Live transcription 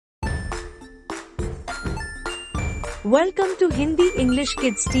Welcome to Hindi English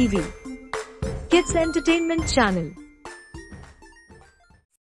Kids TV, Kids Entertainment Channel.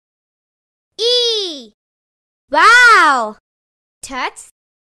 E. Wow! Tut.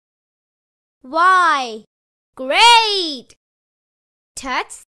 Y. Great!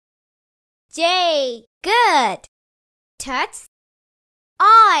 Tut. J. Good! Tut.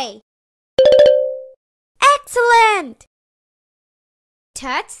 I. Excellent!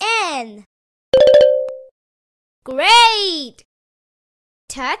 Tut. N. Great!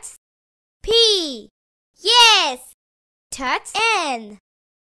 Tut. P. Yes! Tut. N.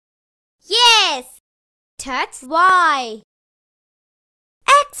 Yes! Tut. Y.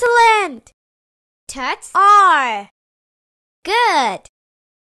 Excellent! Tut. R. Good!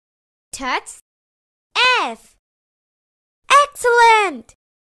 Tut. F. Excellent!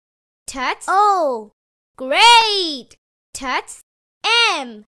 Tut. O. Great! Tut.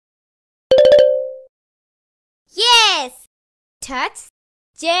 M. Yes! Tut.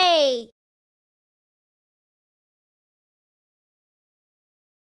 J.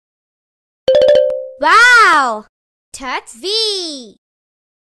 Wow! Tut. V.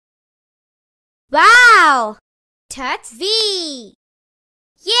 Wow! Tut. V.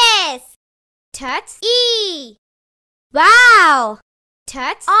 Yes! Tut. E. Wow!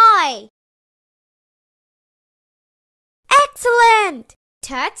 Tut. I. Excellent!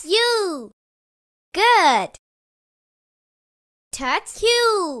 Tut. U. Good! Tut.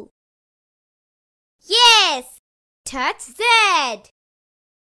 Q. Yes! Tut. Z.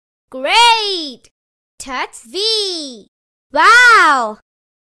 Great! Tut. V. Wow!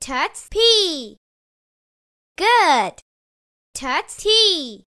 Tut. P. Good! Tut.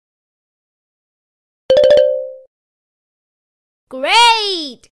 T.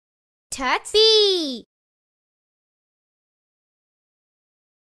 Great! Tut. B.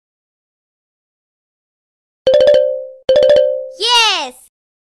 Yes!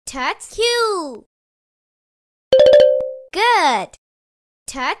 Tut. Q. Good!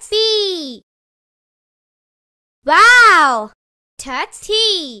 Tut. B. Wow! Tut.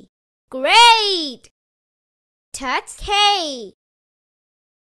 T. Great! Tut. K.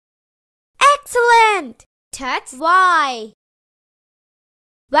 Excellent! Tut. Y.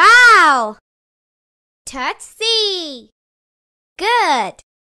 Wow! Tut. C. Good!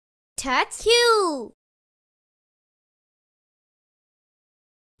 Tut. Q.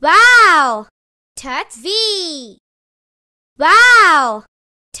 Wow! Tut. V. Wow!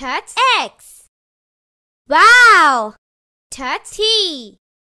 Tut. X. Wow! Tut. T.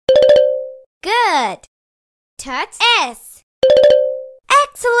 Good! Tut. S.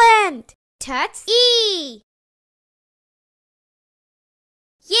 Excellent! Tut. E.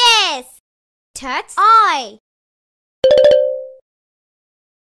 Yes! Tut. I.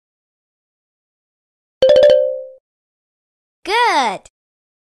 Good!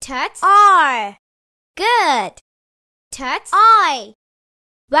 Tut. R. Good! Tut. I.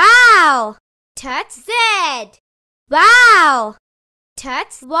 Wow! Tut. Z. Wow!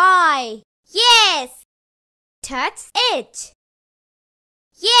 Tut. Y. Yes! Tut. H.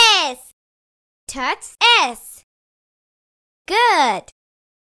 Yes! Tut. S. Good!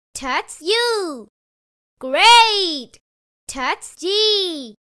 Tut. U. Great! Tut.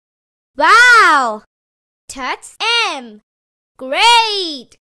 G. Wow! Tut. M.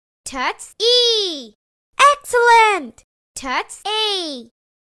 Great! Tut. E. Excellent! Tut. A.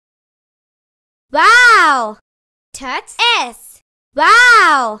 Wow! Tut. S.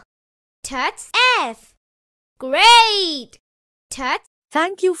 Wow! Tut. F. Great! Tut.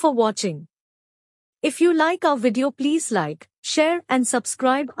 Thank you for watching. If you like our video, please like, share and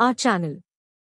subscribe our channel.